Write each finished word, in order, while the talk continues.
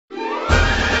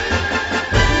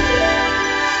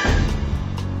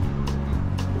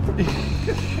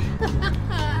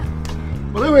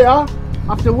we are.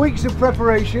 After weeks of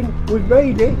preparation, we've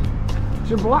made it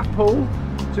to Blackpool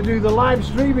to do the live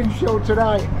streaming show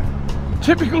tonight.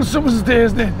 Typical summer's day,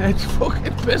 isn't it? It's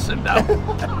fucking pissing now.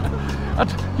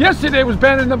 Yesterday was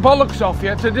burning the bollocks off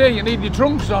you. Today you need your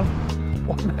trunks on.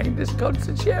 One night this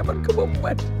concert chairman come up and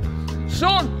went,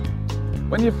 son,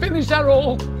 when you finish that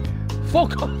all,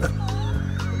 fuck off.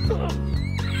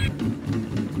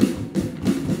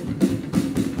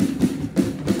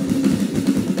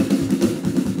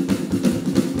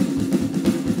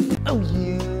 Oh,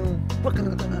 you fucking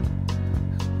look at that.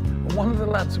 And one of the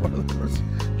girls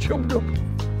jumped up,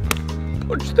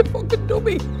 punched the fucking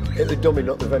dummy. Hit the dummy,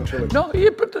 not the ventriloquist. No, he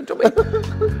put the dummy.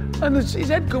 And his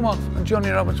head come off, and Johnny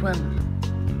Roberts went,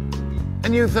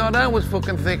 and you thought I was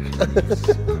fucking thick.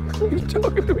 He was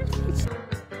talking to his...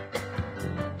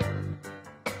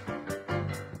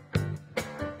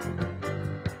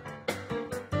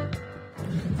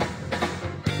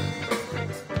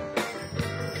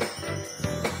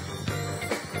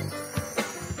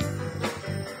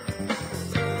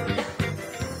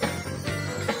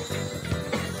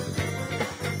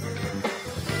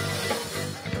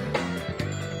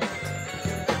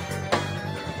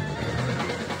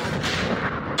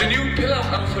 The new pillar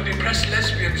home for depressed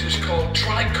lesbians is called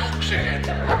Try Cocks Again.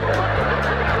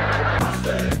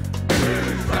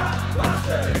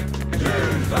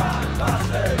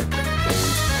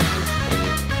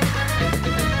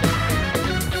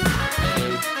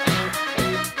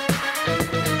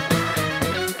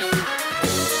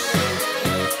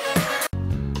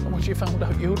 And when she found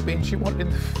out you'd been, she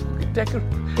wanted the fucking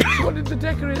she wanted to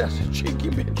decorate as a cheeky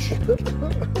bitch.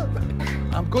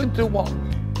 I'm going through one.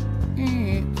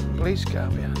 Police car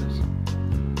behind us.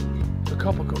 The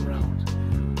copper come round.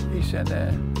 He said,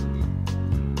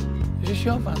 is this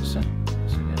your van, sir? I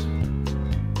said, yes.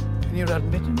 And you're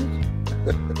admitting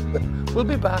it? We'll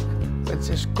be back when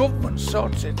this government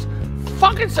sorts its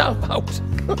fucking self out.